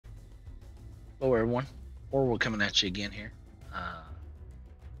Hello, everyone. Orwell coming at you again here. Uh,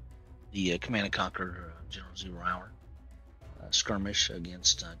 the Command and Conquer General Zero Hour skirmish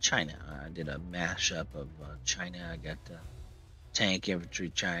against China. I did a mashup of China. I got tank,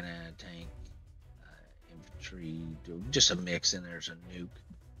 infantry, China, tank, infantry, just a mix, and there's a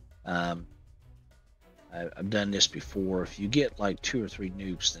nuke. I've done this before. If you get like 2 or 3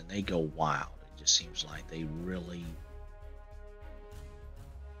 nukes, then they go wild. It just seems like they really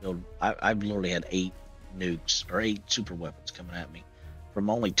build. I've literally had 8 nukes or 8 super weapons coming at me from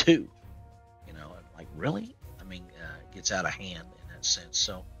only 2. Like, really? I mean, it gets out of hand in that sense.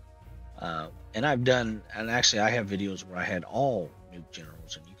 So, and I've done, and actually I have videos where I had all nuke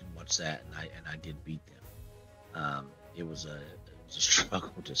generals, and you can watch that, and I did beat them. It was a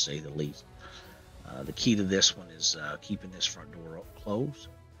struggle, to say the least. The key to this one is keeping this front door closed.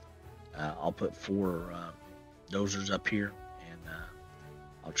 I'll put 4 dozers up here, and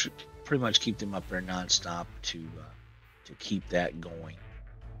I'll pretty much keep them up there nonstop to keep that going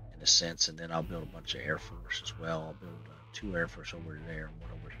in a sense. And then I'll build a bunch of air force as well. I'll build 2 air force over there and 1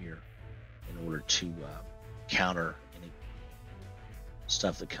 over here in order to counter any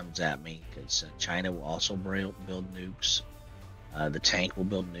stuff that comes at me, because China will also build nukes. The tank will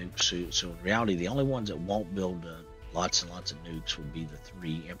build nukes. So in reality, the only ones that won't build lots and lots of nukes would be the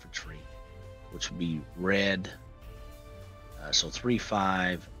 3 infantry, which would be red. So 3,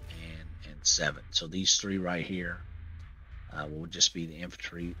 5, and 7. So these 3 right here will just be the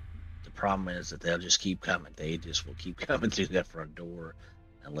infantry. The problem is that they'll just keep coming. They just will keep coming through that front door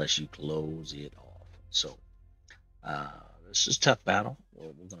unless you close it off. So this is a tough battle.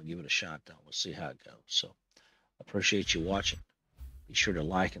 We're going to give it a shot, though. We'll see how it goes. So I appreciate you watching. Be sure to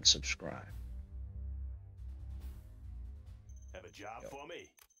like and subscribe. Have a job for me?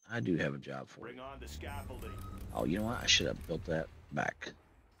 I do have a job for you. Bring on the scaffolding. Oh, you know what? I should have built that back.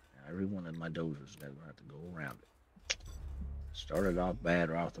 Now, every one of my dozers is going to have to go around it. Started off bad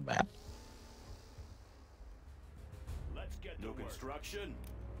right off the bat. Let's get no construction.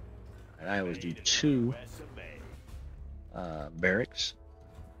 And I always do 2 barracks.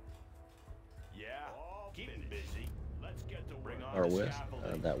 Yeah, keep it busy. Let's get to bring on Or the with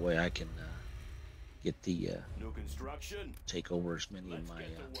scaffolding. that way I can get the No construction. take over as many Let's of my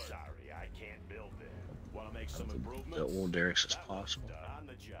get to work. Sorry, I can't build it. Want to make some the improvements? old derricks as That one's possible. done. On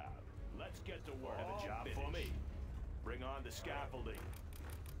the job. Let's get to work. Have a job for me. Bring on the scaffolding.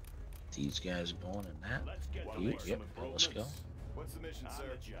 These guys are going in that. Let's get to You, work. yep, Some let's go. improvements. What's the mission, On sir?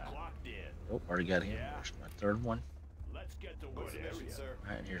 the job. Clocked in. Oh, already got him. Yeah. There's my 3rd one. Let's get to work. What's the mission, sir? All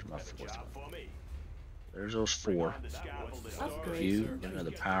right, and here's my Have a 4th job one. for me. There's those Bring 4. on the scaffolding. Upgrade. You, sir. get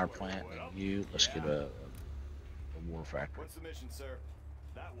another power plant, and you, let's get a war factory. What's the mission, sir?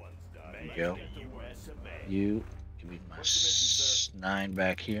 That one's done. There you go. Let's get to work. You, give me my What's the mission, 9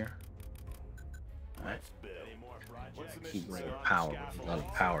 back here. All right, Let's build. Any more projects? What's the keep mission, bringing sir? power. There's a lot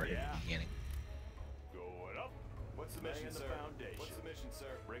of power here at the beginning. Going up. What's the Laying mission, the sir? foundation. What's the mission, sir?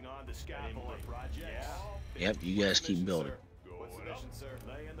 Bring on the scaffolding. Projects. Yep, you guys keep building. What's the Going up. mission, sir?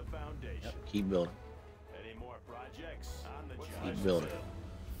 Laying the foundation. Yep, keep building. Any more projects? On the What's job. the Keep mission, building. sir?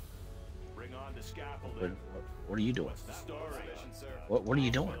 Bring on the What, scaffolding. what are you doing? What's the story? What's the mission, sir? What are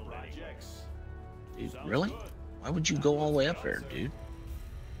you doing? Projects. Dude, Sounds really? good. Why would you go all the way up there, dude?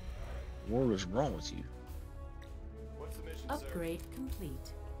 What was wrong with you? What's the mission, sir? Upgrade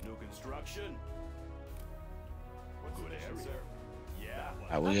complete. New construction. What's the Good mission, area. sir? Yeah. All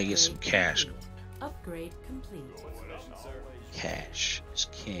right, we gotta get some cash going. Upgrade complete. What's the mission, sir? Cash is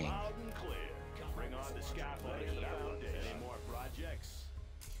king. Loud and clear. Bring on the scaffolding and the foundation. Any more projects?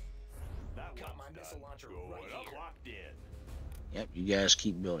 That Got my one's missile done. launcher Going right up. here. Locked in. Yep, you guys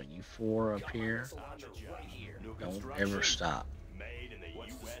keep building. You 4 up Got my here. missile launcher right here. New Don't construction. ever stop. Made in the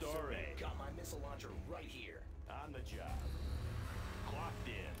What's the US story? of A. Got my missile launcher right here. On the job. Clocked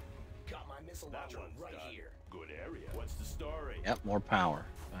in. Got my missile That launcher one's right done. here. Good area. What's the story? Yep, more power.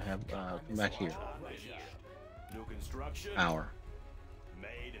 I have Got my come back missile here. launcher On the right job. here. New construction. Power.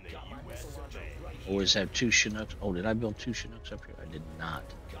 Made in the Got my US missile of launcher A. right here. Always have 2 Chinooks. Oh, did I build 2 Chinooks up here? I did not.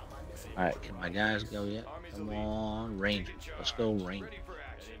 Got my missile All right, can my guys go yet? Army's Come elite. on, Rangers. Let's go, Rangers. Ready for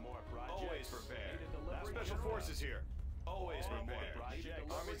action. Any more projects? Always prepared. Need a delivery Special general? forces here. Always Any more prepared.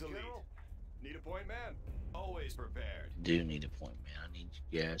 projects? Army's elite. Need a point man. Always prepared. Do need a point, man. I need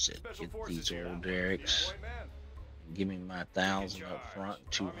you guys to Special get forces these here. old Need a derricks. point man. Give me my 1,000 up front,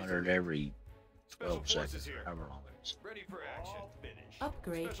 200 every Special 12 forces seconds, here. however long it is. Ready for action. All finished.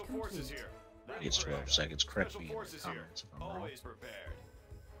 Upgrade Special forces complete. here. I Ready think it's for 12 action. seconds. Correct Special me in the forces here. comments if I'm wrong. Always prepared.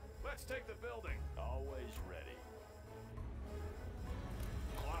 Let's take the building. Always ready.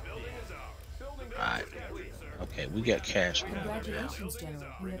 The building is ours. Alright. Okay, we got cash flow. Congratulations, General.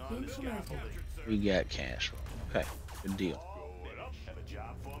 You have been promoted. We got cash flow. Okay, good deal. Going up. Have a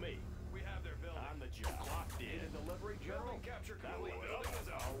job for me. We have their building. On the job. Clocked in. Delivery, General. Capture complete. Building is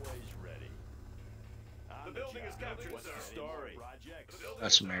up. Always ready. The building is captured, What's sir. the story? Projects.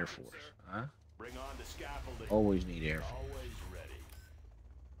 That's some Air Force, huh? Bring on the scaffolding. Always need Air Force. Always ready.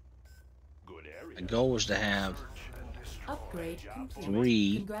 Good area. The goal was to have Upgrade complete.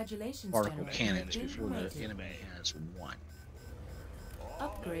 3 Congratulations, particle General. cannons You have before been the promoted. enemy has 1.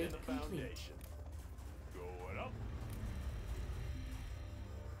 Upgrade In the complete. foundation. Going up.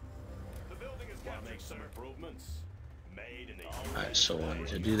 The building is captured. Make some improvements. Made in the Alright, so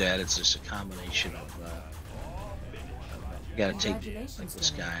to do that, it's just a combination of, you gotta take like this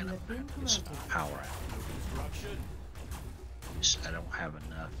guy and get some power out. construction. I don't have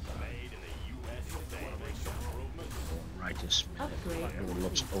enough. Made in the U.S. Make some improvements. Right this minute, Upgrade. front door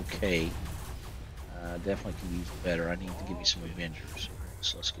looks okay. Definitely can use better. I need to give me some Avengers.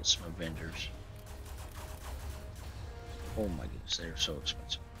 So let's get some Avengers. Oh my goodness, they're so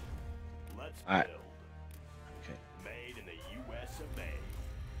expensive. Let's All right. build. Okay. Made in the U.S. of A.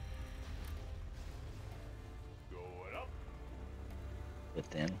 Going up. But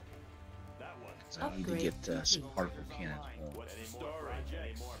then That one's I need to Upgrade get some complete. particle cannons going. What's the story?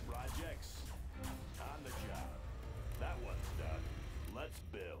 Any more projects? On the job. That one's done. Let's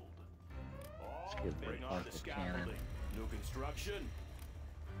build. Let's get a Bring on the particle cannon. scaffolding. New construction.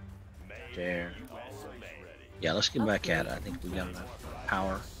 Made There. in the U.S. of A. Yeah, let's get back at it. I think we got enough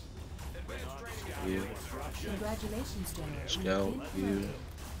power. You, Congratulations, General. let's You go. have been You, promoted.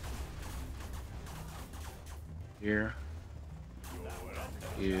 here.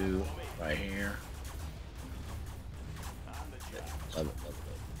 You, right here. Love it, love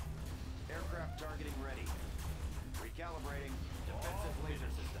it. Aircraft targeting ready. Recalibrating. Defensive laser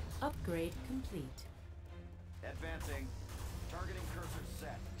systems. Upgrade complete. Advancing. Targeting cursor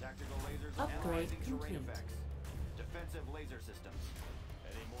set. Tactical lasers Upgrade analyzing terrain complete. effects. Defensive laser systems.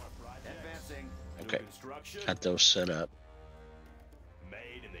 Any more projects? Advancing. Okay, New construction. got those set up.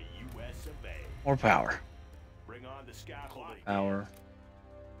 Made in the U.S. of A. More power. Bring on the scaffolding. Power.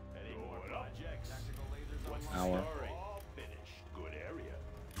 Any more projects? Tactical lasers What's the online. Power. story? All finished. Good area.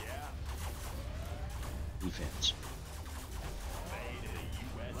 Yeah. Defense. Made in the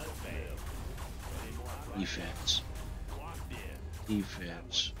U.S. of A. Any more projects? Defense. Clocked in.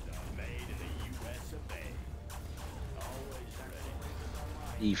 Defense. Made in the U.S. of A. Always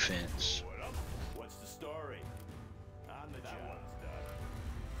ready. Defense. What up? What's the story? On the job. One's done.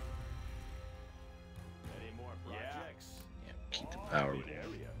 Any more projects? Yeah, keep the power Good going.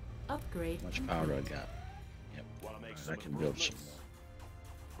 area. Upgrade How much power do I complete. got? Yep. Wanna make Alright, some I can build some improvements?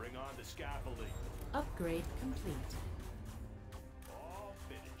 more. Bring on the scaffolding. Upgrade complete. All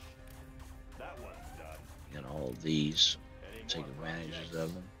finished. That one's done. Got all of these. Any Take more advantages projects?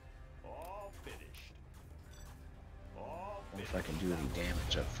 of them. All finished. All I wonder finished. if I can do any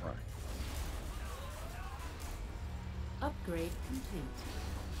damage up front. Upgrade complete.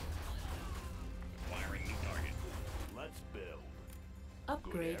 Let's build.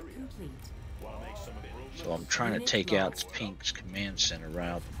 Upgrade area. complete. Wanna make some improvements? So I'm trying to Unit take out lost. Pink's command center right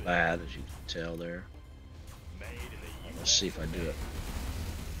off the bat, as you can tell there. Made in the Let's see if I do it.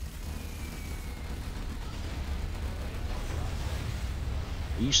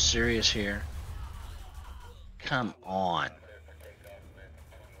 Are you serious here? Come on.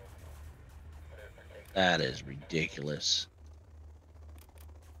 That is ridiculous.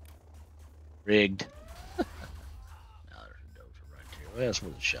 Rigged. Now there's a dozer right there. Well, that's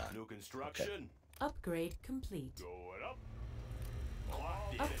worth a shot. New construction. Upgrade complete. Going up.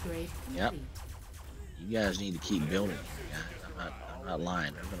 Clocked in. Upgrade complete. Yep. You guys need to keep building. Guys. I'm not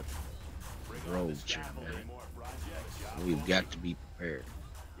lying. They're gonna roads here in a Scaffolding. minute. More projects. We've got to be prepared.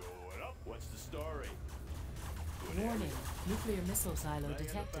 Going up. What's the story? Warning. Nuclear missile silo Laying the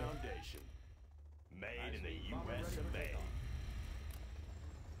detected. foundation. Made in the U.S. of A.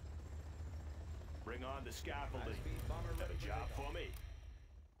 Bring on the scaffolding. Have a job for me.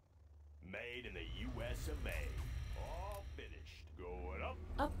 Made in the U.S. of A. All finished. Going up.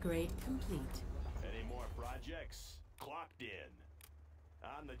 Upgrade complete. Any more projects? Clocked in.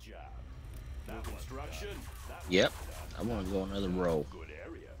 On the job. New construction. That Yep. one's done. I want to go another row. Good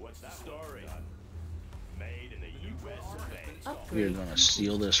area. What's the story? Made in the U.S. of A. We're Upgrade gonna complete.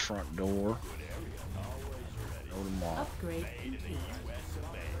 seal this front door. Good area. Always ready. No tomorrow. Upgrade Made in the complete. U.S. of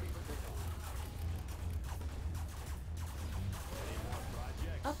A. Any more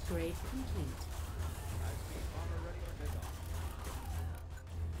projects? Upgrade complete.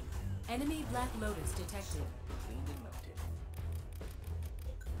 Enemy Black Lotus detected.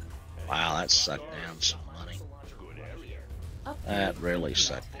 Wow, that sucked down some money. Good area. Upgrade That really complete.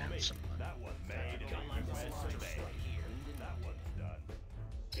 sucked down some money. That one made in the US of A. That one's done.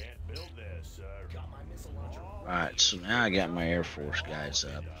 Can't build this, sir. Got my missile launcher. Alright, so now I got my Air Force guys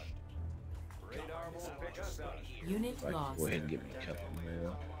up. Radar won't pick us up. Unit If I can lost. go ahead and get me a couple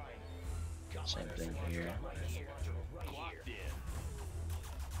more. Same thing here. Locked in.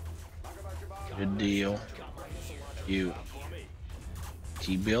 Talk about your boss. Good deal. You For me.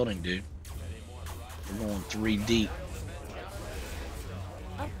 keep building, dude. We're going 3 deep.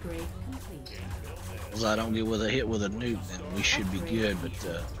 Upgrade complete. As I don't get with a hit with a nuke, then we should be good. But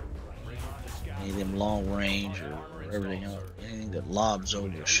any of them long range or everything else, anything that lobs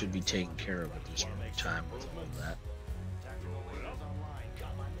over should be taken care of at this time with all of that.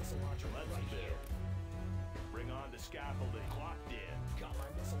 Got my missile launcher right here. Bring on the scaffolding. Locked in. Got my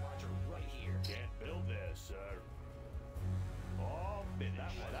missile launcher right here. Can't build this, sir. All finished.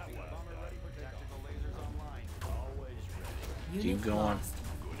 That one's Bomber done. ready for tactical lasers online. Always ready. Unit going. lost.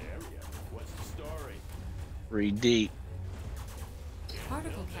 Good area. What's the story? 3 deep.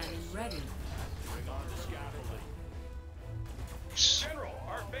 Particle cannon ready. Bring on the scaffolding. General,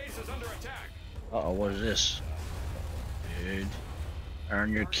 our base is under attack. Uh-oh, what is this? Dude.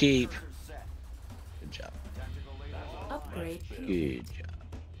 Earn your keep. Sensors set. Good job. Tactical lasers Upgrade complete. Good job.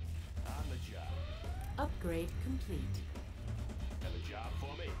 On the job. Upgrade complete. Have a job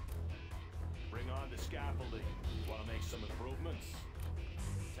for me. Bring on the scaffolding. Want to make some improvements?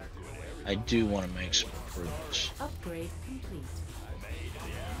 I do want to make some improvements. Upgrade complete. Made in the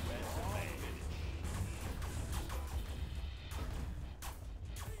US of A.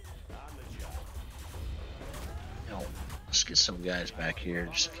 On the job. Now, let's get some guys back here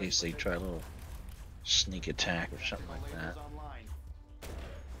just in case they try a little sneak attack or something like that. lasers online.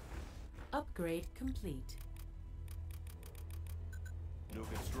 Upgrade complete. New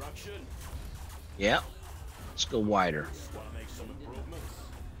construction. Yep. Let's go wider. Want to make some improvements?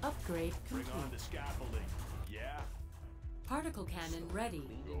 Upgrade Bring on complete. the scaffolding. Yeah. Particle cannon ready.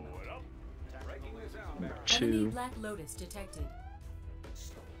 Going up. Breaking this out. Number Enemy 2. Black Lotus detected.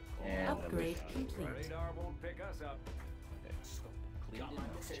 And number Upgrade complete. Radar won't pick us up. Got my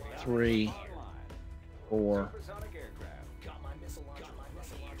missile launcher. 3, Online. 4, Supersonic aircraft. Got my missile launcher.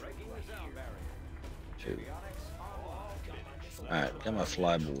 Breaking right the sound barrier. 2. Avionics online. Got my missile Alright, got my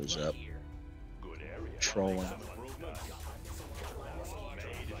flyboys up. Good area. Trolling. Improvements.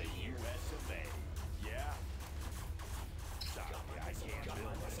 Made in the US of A. Yeah. Sorry, I can't build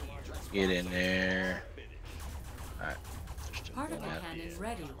it. Get in there. Alright. Just a Particle minute. cannon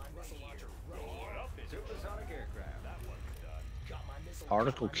ready. Supersonic aircraft. That one's done. Got my missile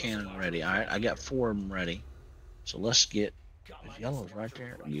Particle cannon ready. Alright, I got 4 of them ready. So let's get. There's yellows right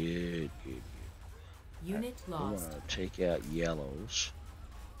there. Good, good. Unit We're lost. gonna take out yellows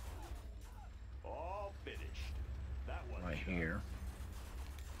All finished. That one's right done. here.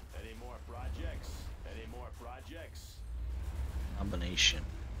 Any more projects? Any more projects? Combination.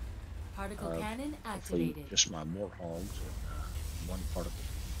 Particle Uh, cannon Hopefully activated. just my warthogs and 1 particle.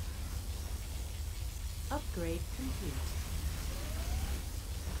 Upgrade complete.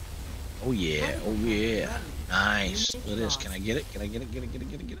 Oh yeah, oh yeah. Nice. Unit Look at this. lost. Can I get it? Can I get it? Get it, get it,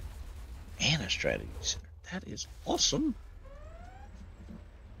 get it, get it. And a strategy center. That is awesome.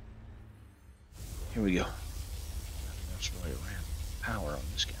 Here we go. That's really around power on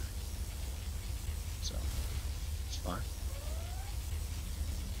this guy. So it's fine.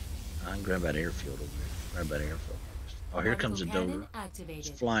 I can grab that airfield over there. Grab that airfield. Oh, here comes a Particle dover. cannon It's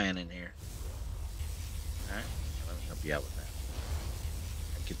activated. flying in here. Alright, let me help you out with that.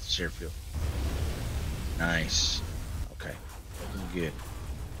 Get this airfield. Nice. Okay. I'm good.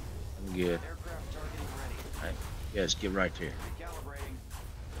 I'm good. Aircraft targeting ready. Alright. You guys get right there. Recalibrating.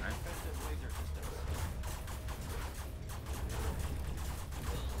 Alright. Defensive laser systems.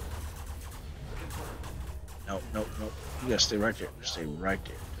 No, no, no. You gotta stay right there. Stay right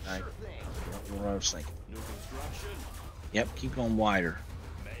there. Alright. What I was thinking. New construction. Yep, keep going wider.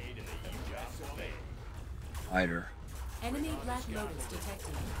 Made in the US of A. Wider. Enemy Black Lotus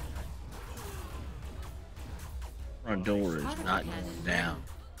detected. Our door is Particle not cannon going down.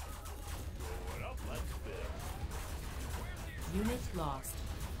 Going up. Let's build. ready. Unit lost.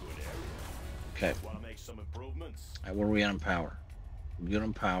 Good area. Okay. Want to make some improvements? Alright, where are we at on power? We're good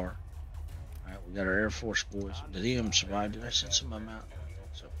on power. Alright, we got our Air Force boys. Did any of them survive? Did I send some of them out? I don't think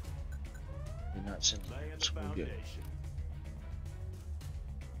so. Did not send them Laying out, the so we're good. foundation.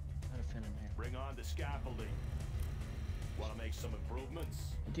 Got a fin in there. Bring on the scaffolding. Want to make some improvements?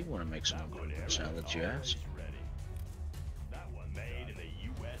 I do want to make some That one improvements now area that you always asked. ready. That one made in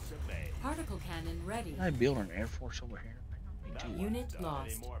the US of A. Particle cannon ready. Can I build an Air Force over here? Might not be do that. Unit Any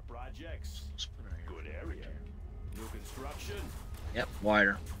lost. more projects? Let's put an Good airfield area. right New construction. there. Yep,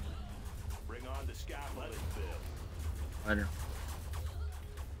 wider. Bring on the scaffolding, Bill. Wider.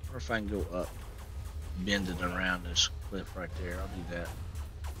 Or if I can go up, bend it around this cliff right there, I'll do that.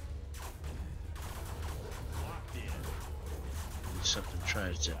 Locked in. Maybe something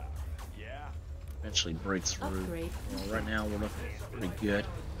tries to Yeah. eventually break through. Upgrade Well, right now we're looking pretty good.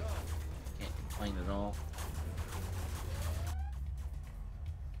 Can't complain at all.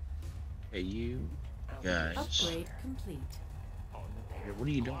 Hey, you guys. upgrade complete. Here, what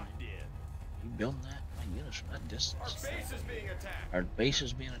are you doing? Locked in. You building that? My goodness, from that Our distance. base is being attacked. Our base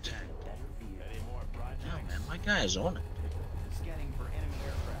is being attacked. Any more projects? No, man, my guy is on it. Scanning for enemy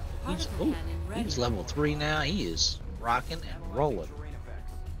aircraft. He's, Particle ooh, cannon ready. he's level 3 now. He is rocking and Analyzing rolling. terrain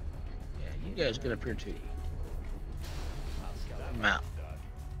effects. Yeah, you guys get up here too. I'm out.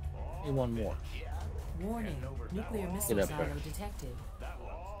 Need one more. Warning. Nuclear Get missile up there. silo detected. That one's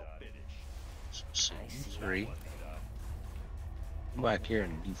done. Finished. So, see, 3. Go back here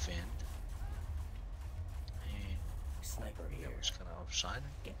and defend. And Sniper that here. was kind of offside.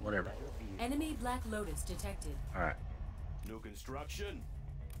 Whatever. Enemy Black Lotus detected. All right. New construction.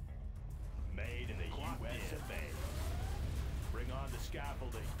 Made in the US of A. Bring on the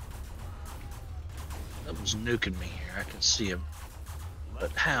scaffolding. That was nuking me here. I can see him.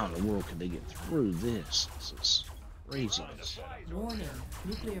 But how in the world can they get through this? This is craziness. Warning.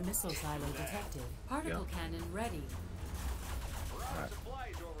 Nuclear missile silo detected. Particle cannon ready. Alright.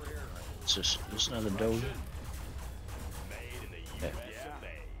 Supplies over here. It's just another dozer. Made in the US of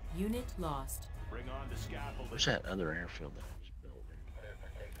A. Unit lost. Bring on the scaffolding. Where's that other airfield that I just built?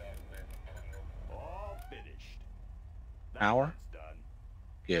 All finished. That Hour? one's done.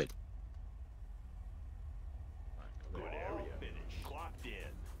 Good. Good area. Finished. Clocked in.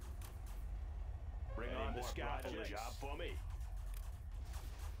 Bring on the scaffolding. Job for me.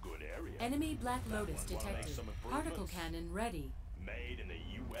 Good area. Enemy Black Lotus Wanna make detected. some Particle improvements? cannon ready. Made in the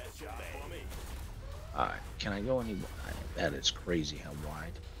US job for me. Alright, can I go any wide? That is crazy how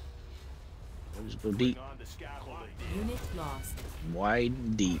wide. We'll just go deep. Bring on the scaffolding. Unit lost. Wide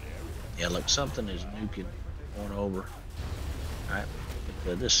and deep. Yeah, look, something is nuking going over. Alright,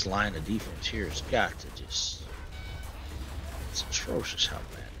 but this line of defense here has got to just... It's atrocious how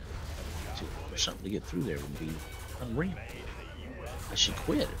bad. For something to get through there would be unreal. I should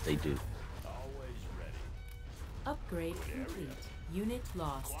quit if they do. Always ready. Upgrade complete. Unit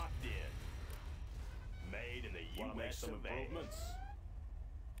lost. Clocked in. Made in the US make some improvements?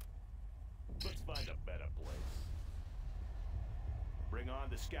 Let's find a better place. Bring on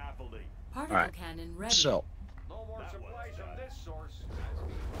the scaffolding. Particle Alright, cannon ready. So, No more That supplies one's from done. this source.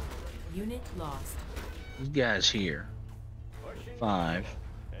 Unit lost. these guys here, 5.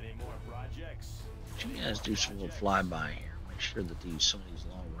 Any more projects? Would you guys do some little flyby here? Make sure that some of these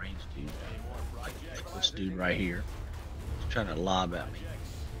long range dudes, Any more like projects? this dude right here, is trying to lob at me.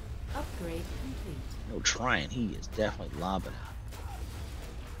 Upgrade complete. No trying, he is definitely lobbing.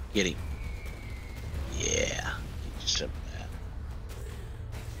 Get him. Yeah. Get yourself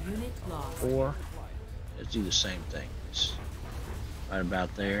that. Unit lost. 4. Let's do the same thing. It's right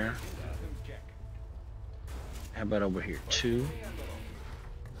about there. How about over here? 2.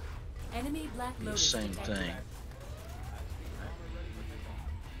 Enemy Black Do the Lotus same detected. thing.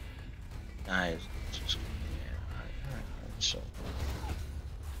 Guys, just, yeah, alright, so.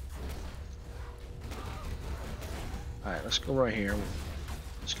 Alright, let's go right here.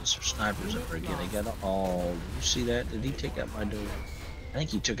 Let's get some snipers up there again. They got all. You see that? Did he take out my dozer? I think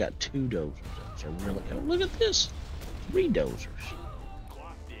he took out 2 dozers. So really, oh, look at this. 3 dozers.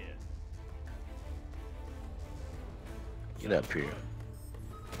 Clocked in. Get up here.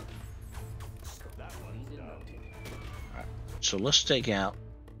 That one's done. Alright, so let's take out.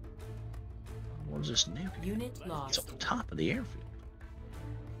 What is this new? Unit It's lost. up the top of the airfield.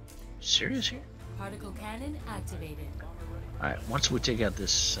 Serious here? Particle cannon activated. Alright, once we take out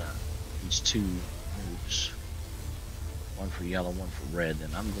this, these 2 nukes, one for yellow, one for red, then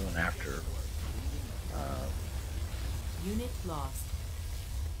I'm going after, Unit lost.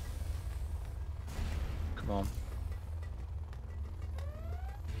 come on.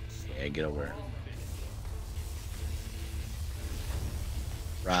 Yeah, get over there.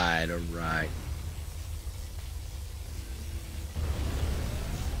 Right, alright.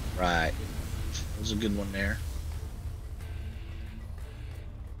 Right. That was a good one there.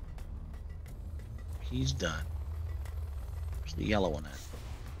 He's done. Where's the yellow one at?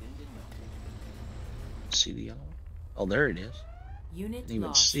 See the yellow one? Oh, there it is. Unit Didn't even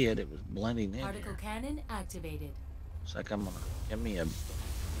lost. see it. It was blending in Particle here. cannon activated. Looks like I'm gonna get me a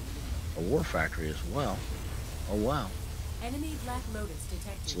war factory as well. Oh wow. Enemy Black Lotus It's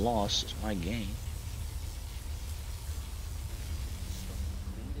detected. lost. It's my game.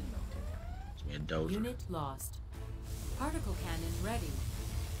 Cleaned and melted. It's me a dozer. Unit lost. Particle cannon ready.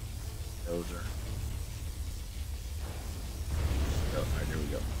 Dozer. Oh, alright, there we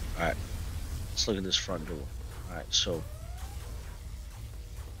go. Alright. Let's look at this front door. Alright, so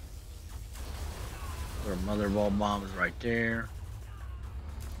our mother of all bombs right there.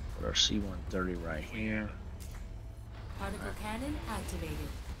 Put our C-130 right here. Particle cannon activated.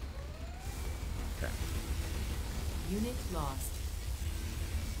 Okay. Unit lost.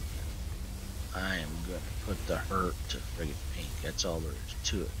 I am gonna put the hurt to friggin' pink. That's all there is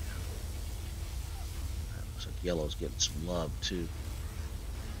to it. Looks like yellow's getting some love too.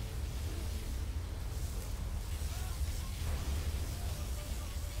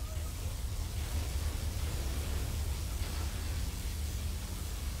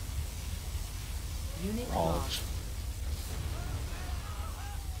 Unit Frogs. lost.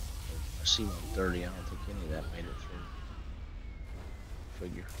 I see 130. I don't think any of that made it through.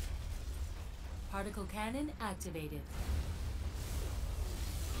 Figure. Particle cannon activated.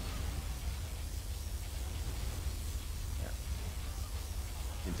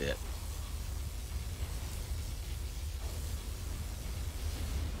 You did.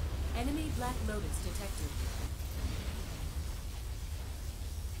 Enemy Black Lotus detected.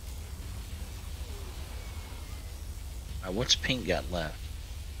 Alright, what's pink got left?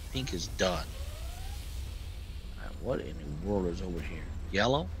 Pink is done. Alright, what in the world is over here?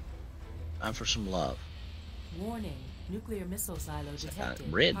 Yellow? Time for some love. Warning. Nuclear missile silo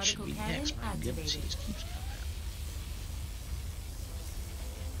detected. Red should Particle be cannon next. My goodness, he activated. just keeps coming out.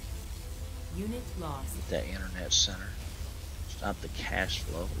 Unit lost. Get that internet center. Stop the cash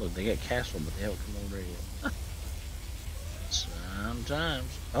flow. Look, they got cash flow, but they haven't come over here yet.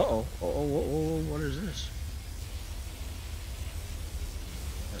 Sometimes. Uh-oh. Uh-oh. What is this?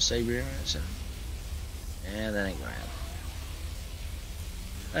 Save your internet center. Yeah, that ain't gonna happen.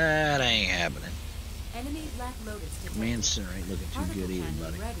 That ain't happening. Enemy Black Lotus detected. Command center ain't looking too Particle good either, cannon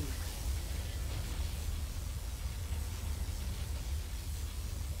buddy. ready.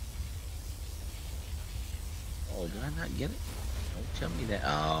 Oh, did I not get it? Don't tell me that.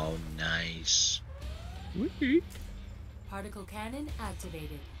 Oh, nice. Sweet. Particle cannon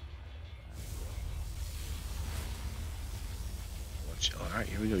activated. All right,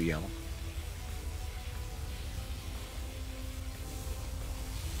 here we go, yellow.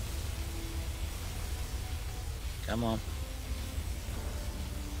 Come on.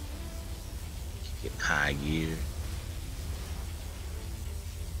 Keep getting high gear.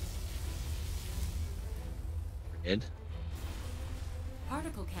 Red,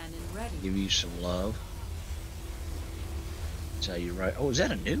 Particle cannon ready. give you some love. That's how you right. Oh, is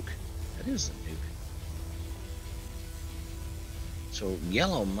that a nuke? That is a nuke. So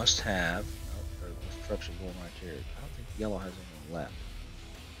yellow must have. Oh, the trucks are going right here. I don't think yellow has anything left.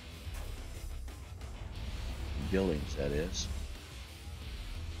 Buildings, that is.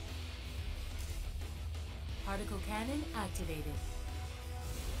 Particle cannon activated.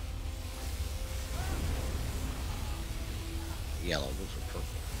 Yellow, those are purple.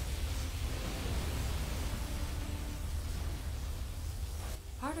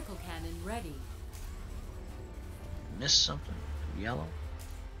 Particle cannon ready. Missed something? Yellow?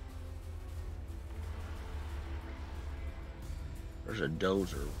 There's a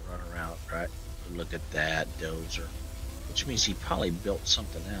dozer running around, right? Look at that dozer. Which means he probably built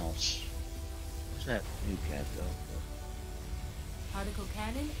something else. Where's that new cat go? Particle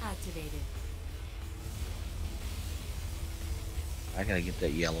cannon activated. I gotta get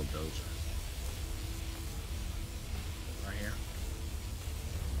that yellow dozer. Right here.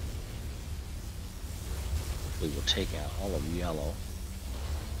 We will take out all of yellow.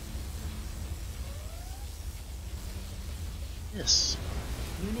 Yes.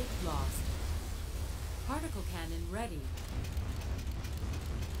 Unit lost. Particle cannon ready.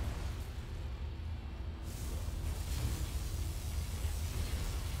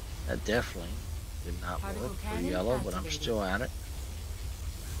 That definitely did not Particle work for cannon yellow, but I'm activated. still at it.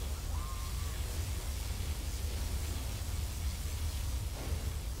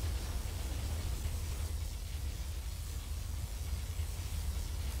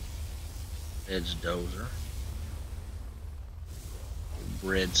 Ed's dozer.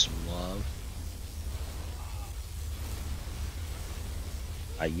 Bread some love.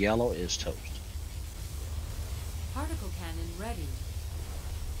 A yellow is toast. Particle cannon ready.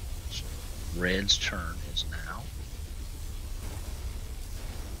 So red's turn is now.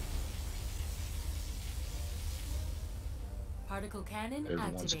 Particle cannon They're the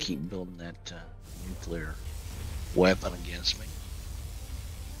ones that activated. keep building that nuclear weapon against me.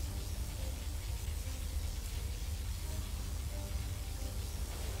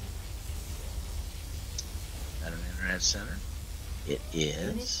 At an internet center. It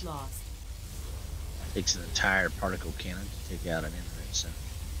Unit is. lost. Takes an entire particle cannon to take out an internet center.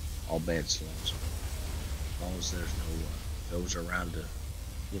 All bad slings. As long as there's no goes around to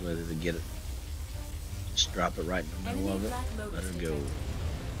heal it to get it. Just drop it right in the middle Enemy of it. Black Let Lotus her go. detected.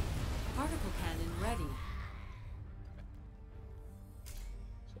 Particle cannon ready.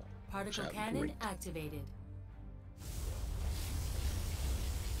 So, Particle works out cannon great. activated.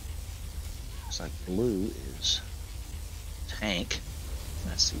 Looks like blue is tank.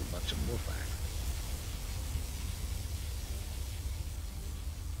 I see a bunch of warfire.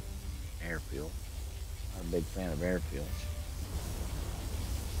 Airfield. Not a big fan of airfields.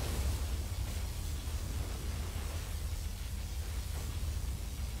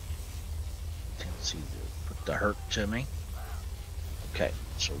 Tendency to put the hurt to me. Okay,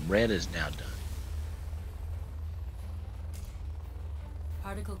 so red is now done.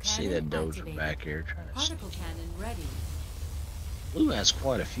 Particle cannon See that dozer activated. back here trying to Particle cannon ready. Blue has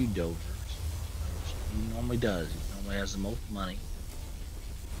quite a few dozers. He normally does. He normally has the most money.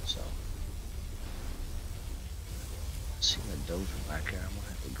 So, see that dozer back here. I'm gonna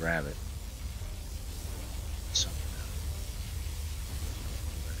have to grab it. Something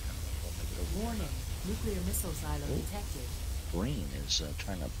Warning. Nuclear missile silo Oh. detected. Green is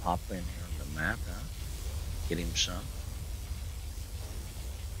trying to pop in here on the map, huh? Get him some.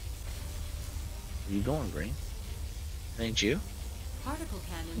 Where you going, Green? Ain't you? Particle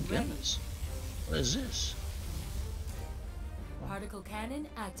cannon ready. Goodness. What is this? Particle cannon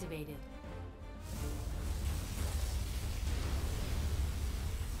activated.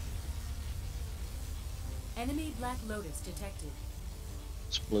 Enemy Black Lotus detected.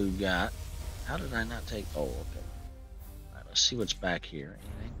 What's blue got? How did I not take? Oh, okay. Alright, let's see what's back here.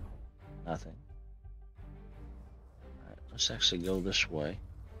 Anything? Nothing. Alright, let's actually go this way.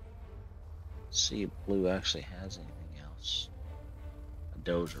 See if blue actually has anything else. A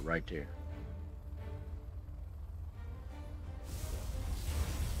dozer right there.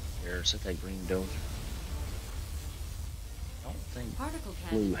 Is that green dozer? I don't think Particle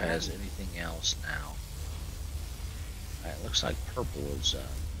cannon blue has ready. anything else now. Alright, looks like purple is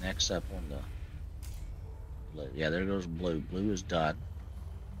next up on the... Yeah, there goes blue. Blue is done.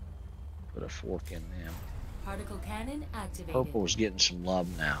 Put a fork in them. Particle cannon activated. Purple is getting some love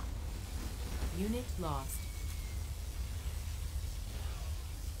now. Unit lost.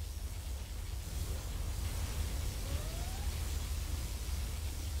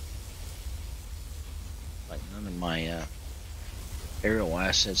 Like none of my aerial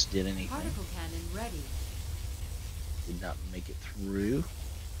assets did anything. Particle cannon ready. Did not make it through.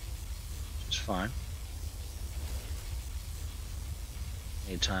 Which is fine.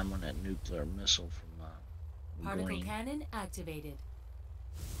 Anytime on that nuclear missile from Particle green. cannon activated.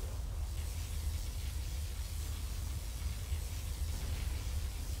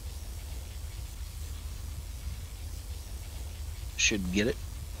 Should get it.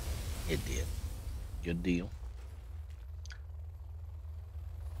 It did. Good deal.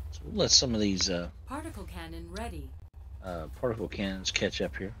 So we'll let some of these Particle cannon ready. particle cannons catch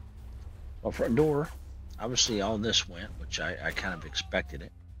up here. Well, front door, obviously all this went, which I kind of expected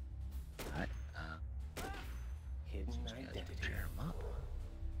it. Alright, Hidden gotta identity. tear 'em up.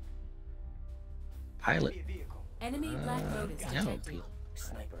 Pilot. Enemy Black Lotus Yeah, detected. Pete.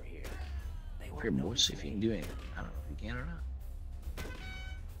 Sniper here. They Up won't here, boys, notice see if you me. can do anything. I don't know if you can or not.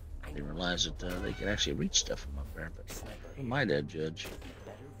 I didn't realize that they could actually reach stuff from up there, but Sniper who here. am I to judge?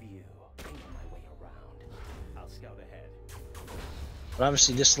 Better view. I know my way around. I'll scout ahead. But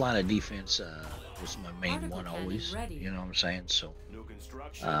obviously, this line of defense was my main Particle one cannon always. ready. You know what I'm saying? So, New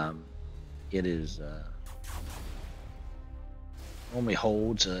construction. it is normally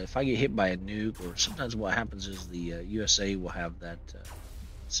holds. If I get hit by a nuke, or sometimes what happens is the USA will have that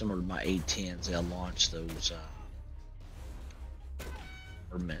similar to my A-10s. They'll launch those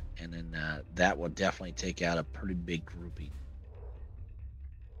permit, and then that will definitely take out a pretty big grouping.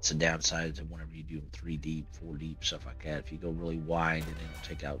 It's a downside to whenever you do them 3 deep, 4 deep, stuff like that. If you go really wide, and it'll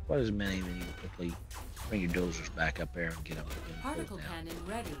take out quite as many, then you can quickly bring your dozers back up there and get them. Particle cannon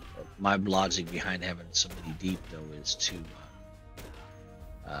ready. My logic behind having so many deep, though, is to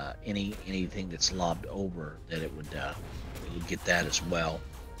anything that's lobbed over, that it would get that as well,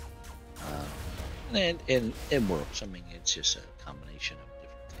 and it works. I mean, it's just a combination of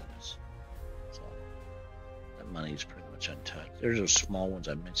different things. So that money is pretty much untouched. There's those small ones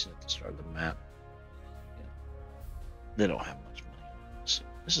I mentioned at the start of the map. You know, they don't have much money.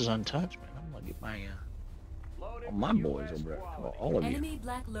 This is untouched, man. I'm gonna get my All my boys over there. Come on, all of you. Enemy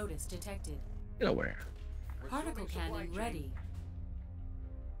Black Lotus detected. Get over here. Particle cannon ready.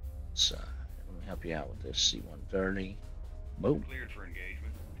 So, let me help you out with this C-130. Boom. Cleared for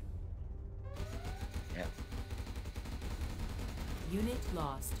engagement. Yeah. Unit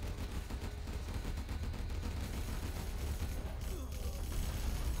lost.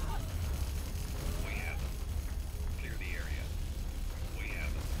 We have them. Clear the area. We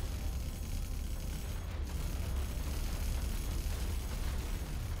have them.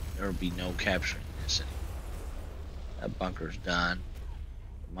 There'll be no capturing this anymore. That bunker's done.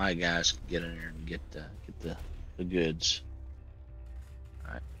 My guys can get in there and get the goods.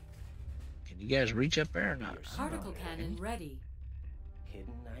 All right. Can you guys reach up there or not? Particle cannon ready.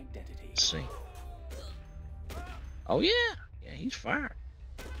 Hidden identity. Let's see. Oh yeah, yeah, he's firing.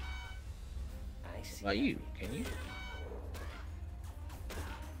 I see. What about you? Can you?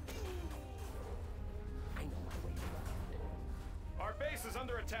 I know my way around. Our base is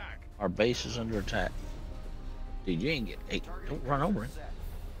under attack. Our base is under attack. Dude, you ain't get. Hey, don't run over him.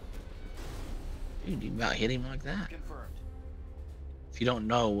 Dude, you about hit him like that. Confirmed. If you don't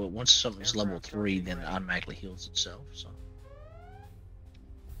know, once something's level 3, then it automatically heals itself. So,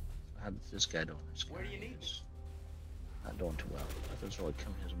 how's this guy doing? This guy Where do you need is not doing too well. Nothing's really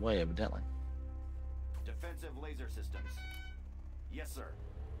coming his way, evidently. Defensive laser systems. Yes, sir.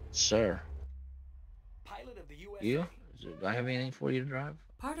 Sir, Pilot of the USA. you? Do I have anything for you to drive?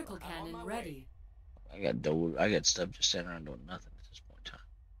 Particle cannon ready. I got stuff just sitting around doing nothing at this point in time.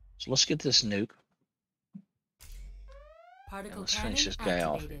 So let's get this nuke. Particle Let's cannon finish this guy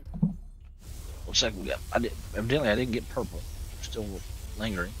off. activated. Looks like we got. Evidently, I didn't get purple. Still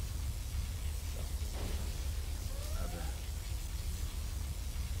lingering. Another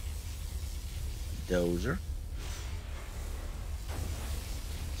dozer.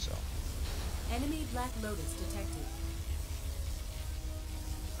 So, Enemy Black Lotus detected.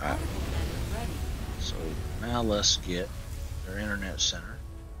 all right. Particle cannon ready. So now let's get their internet center.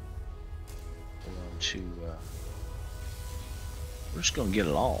 We're going to. We're just going to get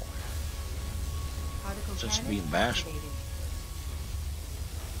it all. Particle Just cannon being bashful. activated.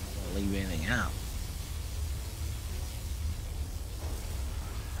 Don't leave anything out.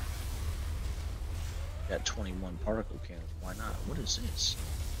 Got 21 particle cannons. Why not? What is this?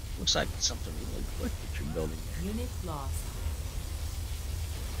 Looks like something really quick that you're building there. Unit lost.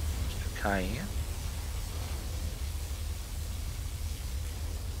 Mr. Cayenne.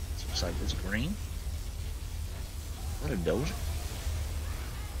 This looks like it's green. Is that a dozer?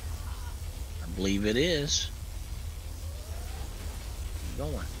 I believe it is. Keep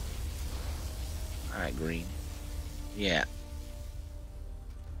going. Alright, green. Yeah.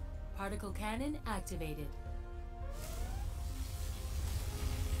 Particle cannon activated.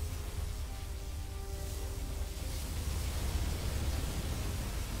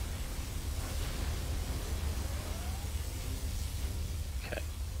 Okay.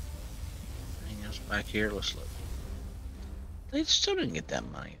 Anything else back here? Let's look. They still didn't get that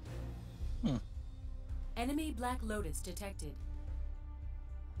money. Enemy Black Lotus detected.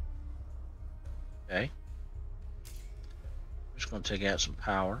 Okay. Just gonna take out some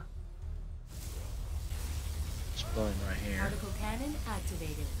power. It's blowing right here. Particle cannon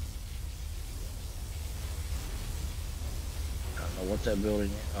activated. I don't know what that building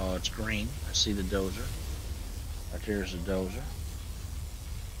is. Oh, it's green. I see the dozer. Right there's the dozer.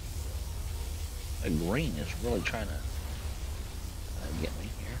 That green is really trying to get me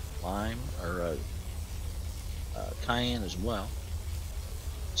here. Lime, or cayenne as well.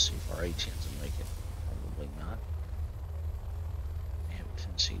 Let's see if our A-10s will make it. Probably not. They have a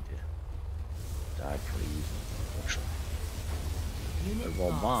tendency to die pretty easily, unfortunately. Unit They're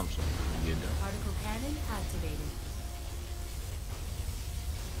all lost. bombs, so pretty good though. Particle cannon activated.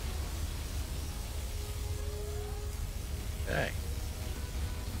 Okay.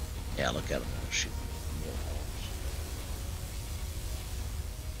 Yeah, look at them all shooting.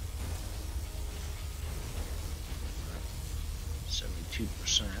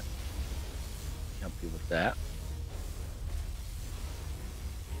 72%. Help you with that.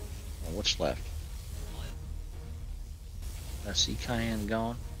 Well, what's left? I see cayenne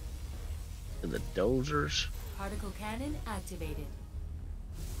gone. To the dozers. Particle cannon activated.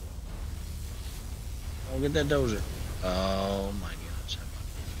 Oh, get that dozer. Oh my goodness.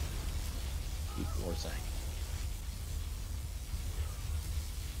 You poor thing.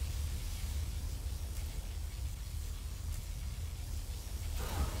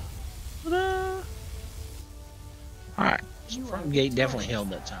 Ta-da! Alright. So front gate definitely held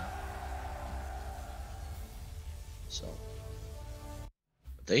that time. So.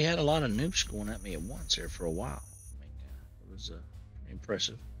 But they had a lot of nukes going at me at once there for a while. I mean, it was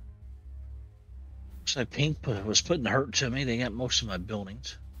impressive. Looks like Pink was putting hurt to me. They got most of my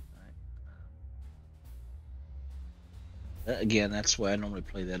buildings. Again, that's why I normally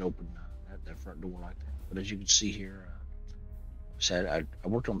play that open, that front door like that. But as you can see here, I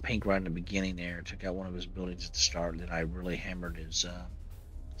worked on Pink right in the beginning there. Took out one of his buildings at the start. Then I really hammered his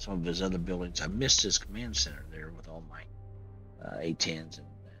some of his other buildings. I missed his command center there with all my A-10s and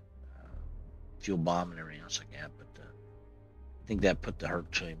fuel bomb and everything else like that. But I think that put the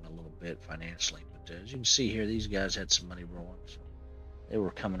hurt to him a little bit financially. But as you can see here, these guys had some money rolling. So they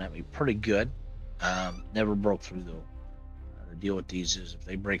were coming at me pretty good. Never broke through though. The deal with these is if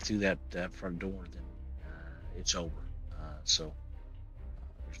they break through that front door, then it's over. So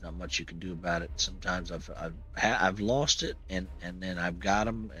there's not much you can do about it. Sometimes I've lost it, and then I've got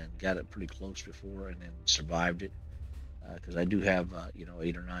them and got it pretty close before, and then survived it because I do have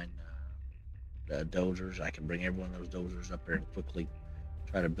 8 or 9 dozers. I can bring every one of those dozers up there and quickly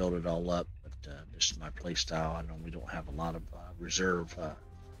try to build it all up. But this is my play style. I normally don't have a lot of reserve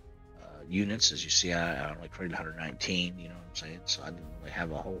units. As you see, I only created 119, you know what I'm saying? So I didn't really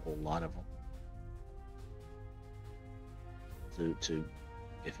have a whole lot of them. To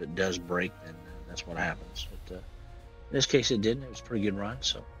if it does break, then that's what happens. But in this case, it didn't. It was a pretty good run.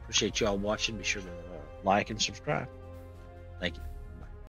 So appreciate y'all watching. Be sure to like and subscribe. Thank you.